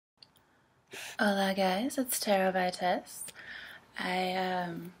Hola guys, it's Tarot by Tess. I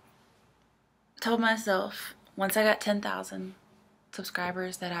told myself once I got 10,000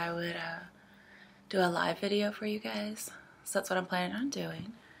 subscribers that I would do a live video for you guys. So that's what I'm planning on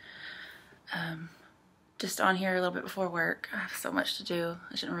doing. Just on here a little bit before work. I have so much to do.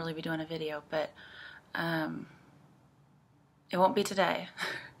 I shouldn't really be doing a video, but it won't be today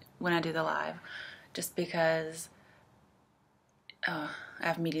when I do the live, just because I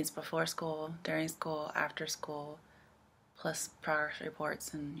have meetings before school, during school, after school, plus progress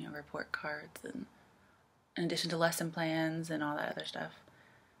reports and report cards, and in addition to lesson plans and all that other stuff.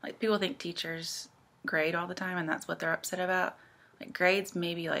 Like, people think teachers grade all the time, and that's what they're upset about. Like, grades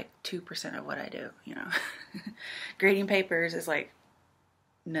maybe like 2% of what I do, Grading papers is like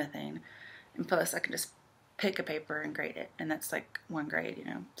nothing, and plus I can just pick a paper and grade it, and that's like one grade,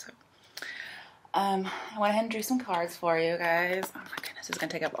 So I went ahead and drew some cards for you guys. Oh my goodness, it's gonna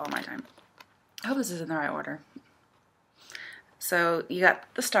take up all my time. I hope this is in the right order. So you got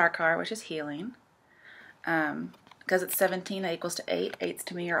the Star card, which is healing. Because it's 17, that equals to 8. 8s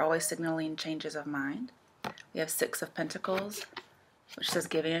to me are always signaling changes of mind. We have 6 of Pentacles, which says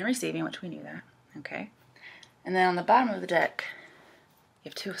giving and receiving, which we knew that. Okay. And then on the bottom of the deck, you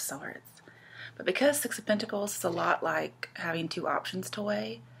have 2 of Swords. But because 6 of Pentacles is a lot like having 2 options to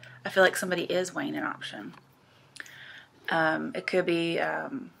weigh, I feel like somebody is weighing an option. It could be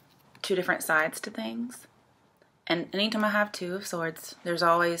 2 different sides to things. And anytime I have 2 of Swords, there's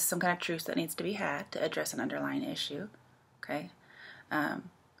always some kind of truce that needs to be had to address an underlying issue. Okay?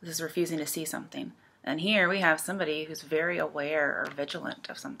 This is refusing to see something. And here we have somebody who's very aware or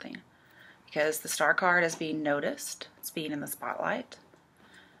vigilant of something. Because the Star card is being noticed. It's being in the spotlight.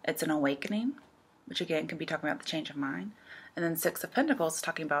 It's an awakening, which again can be talking about the change of mind. And then 6 of Pentacles is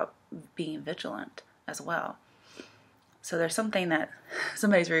talking about being vigilant as well. So there's something that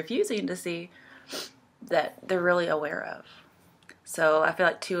somebody's refusing to see that they're really aware of. So I feel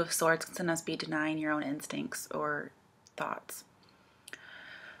like 2 of Swords can sometimes be denying your own instincts or thoughts.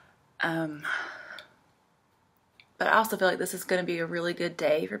 But I also feel like this is going to be a really good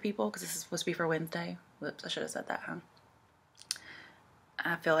day for people, because this is supposed to be for Wednesday. Whoops, I should have said that, huh?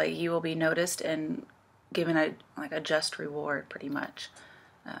 I feel like you will be noticed and given a just reward, pretty much.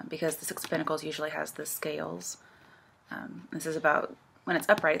 Because the 6 of Pentacles usually has the scales. This is about, when it's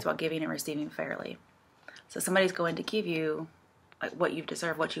upright, it's about giving and receiving fairly. So somebody's going to give you like what you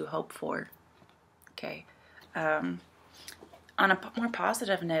deserve, what you hope for. Okay. On a more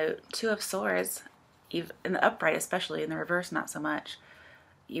positive note, 2 of Swords, in the upright especially, in the reverse not so much.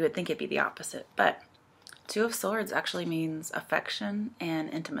 You would think it'd be the opposite. But 2 of Swords actually means affection and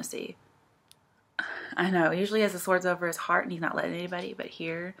intimacy. I know, usually he has the swords over his heart and he's not letting anybody, but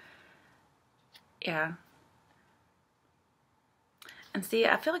here, yeah. And see,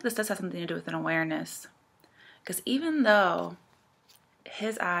 I feel like this does have something to do with an awareness. Because even though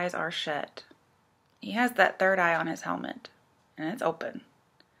his eyes are shut, he has that third eye on his helmet, and it's open.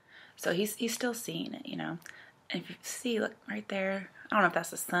 So he's still seeing it, And if you see, look right there, I don't know if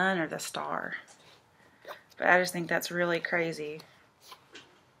that's the sun or the star, but I just think that's really crazy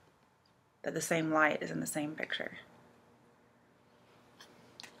that the same light is in the same picture.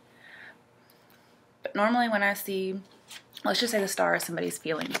 But normally when I see, let's just say the star is somebody's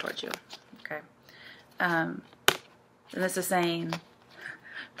feelings towards you, okay? And this is saying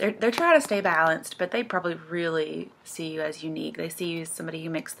they're trying to stay balanced, but they probably really see you as unique. They see you as somebody who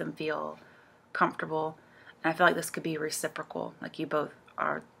makes them feel comfortable. And I feel like this could be reciprocal, like you both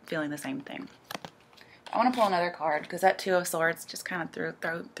are feeling the same thing. I want to pull another card, because that 2 of Swords just kind of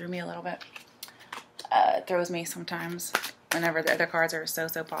threw me a little bit. It throws me sometimes whenever the other cards are so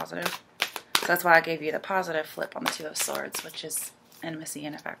positive. So that's why I gave you the positive flip on the 2 of Swords, which is intimacy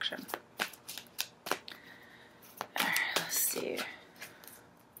and affection. Let's see.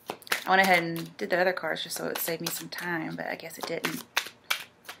 I went ahead and did the other cards just so it would save me some time, but I guess it didn't.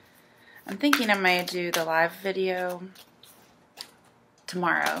 I'm thinking I may do the live video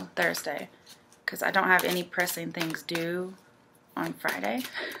tomorrow, Thursday, because I don't have any pressing things due on Friday.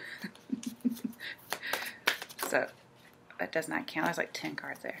 So that does not count. There's like 10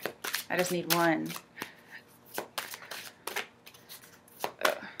 cards there. I just need one.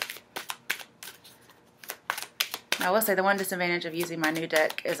 I will say the one disadvantage of using my new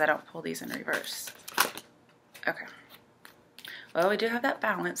deck is I don't pull these in reverse. Okay. Well, we do have that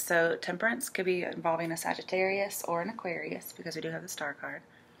balance, so Temperance could be involving a Sagittarius or an Aquarius, because we do have the Star card.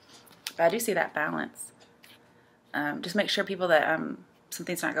 But I do see that balance. Just make sure, people, that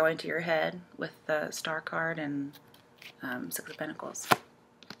something's not going to your head with the Star card and 6 of Pentacles.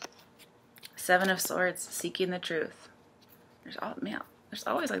 7 of Swords, seeking the truth. There's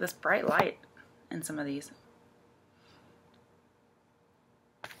always like this bright light in some of these.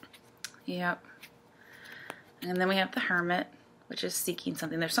 Yep. And then we have the Hermit, which is seeking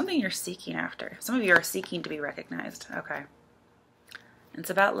something. There's something you're seeking after. Some of you are seeking to be recognized. Okay. It's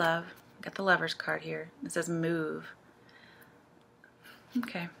about love. Got the Lover's card here. It says move.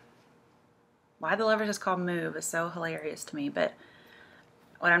 Okay. Why the Lovers is called move is so hilarious to me, but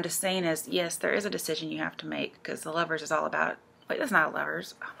what I'm just saying is, yes, there is a decision you have to make, because the Lovers is all about, wait, that's not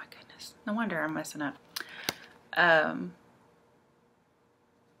Lovers. Oh my goodness. No wonder I'm messing up.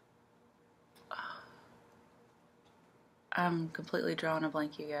 I'm completely drawing a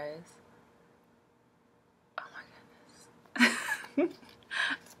blank, you guys. Oh my goodness.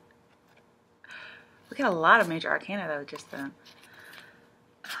 We got a lot of major arcana though, just then.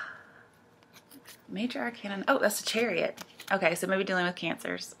 Major arcana. Oh, that's the Chariot. Okay, so maybe dealing with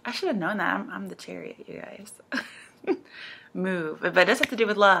Cancers. I should have known that. I'm the Chariot, you guys. Move. But it does have to do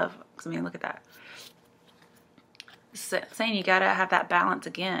with love. I mean, look at that. Saying you gotta have that balance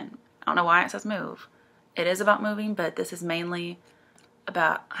again. I don't know why it says move. It is about moving, but this is mainly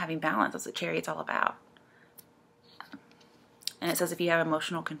about having balance. That's what Chariot's all about. And it says if you have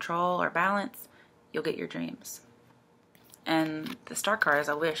emotional control or balance, you'll get your dreams. And the Star card is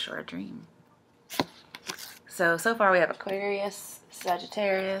a wish or a dream. So far we have Aquarius,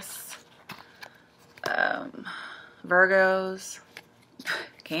 Sagittarius, Virgos,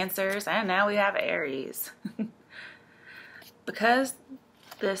 Cancers, and now we have Aries. Because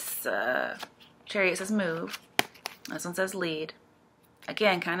this Chariot says move, this one says lead.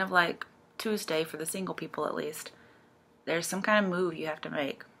 Again, kind of like Tuesday for the single people at least. There's some kind of move you have to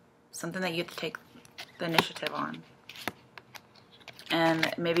make. Something that you have to take the initiative on.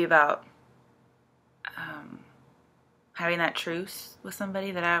 And maybe about having that truce with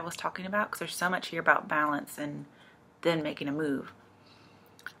somebody that I was talking about, because there's so much here about balance and then making a move.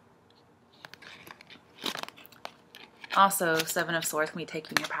 Also, Seven of Swords can be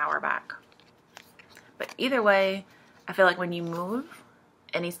taking your power back. But either way, I feel like when you move,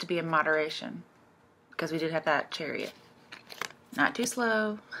 it needs to be in moderation, because we did have that Chariot. Not too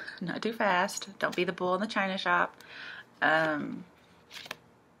slow, not too fast. Don't be the bull in the china shop.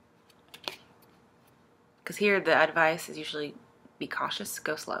 Because here the advice is usually be cautious,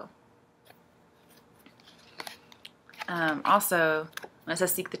 go slow. Also, when it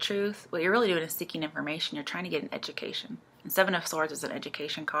says seek the truth, what you're really doing is seeking information. You're trying to get an education. And Seven of Swords is an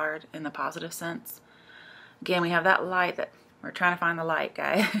education card in the positive sense. Again, we have that light that we're trying to find the light,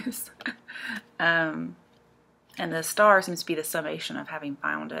 guys. And the Star seems to be the summation of having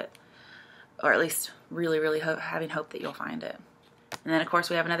found it, or at least really having hope that you'll find it. And then, of course,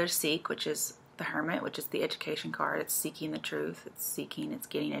 we have another Seek, which is the Hermit, which is the education card. It's seeking the truth. It's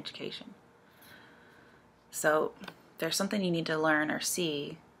getting education. So there's something you need to learn or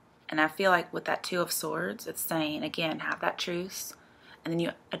see. And I feel like with that Two of Swords, it's saying, again, have that truce, and then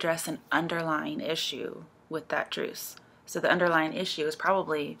you address an underlying issue with that truce. So the underlying issue is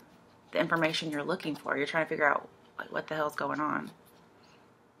probably the information you're looking for. You're trying to figure out what the hell's going on.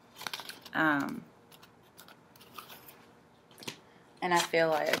 And I feel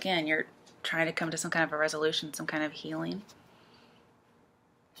like, again, you're trying to come to some kind of a resolution, some kind of healing,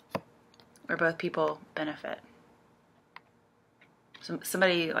 where both people benefit.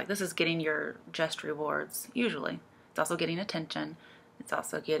 Somebody, like, this is getting your just rewards, usually. It's also getting attention. It's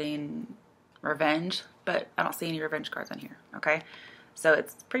also getting revenge, but I don't see any revenge cards on here, okay? So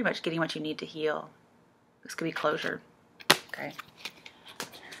it's pretty much getting what you need to heal. This could be closure, okay?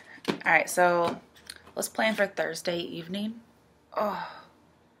 All right, so let's plan for Thursday evening. Oh,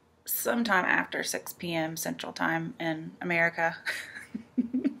 sometime after 6 p.m. Central Time in America.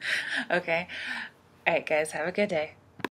 Okay. All right, guys, have a good day.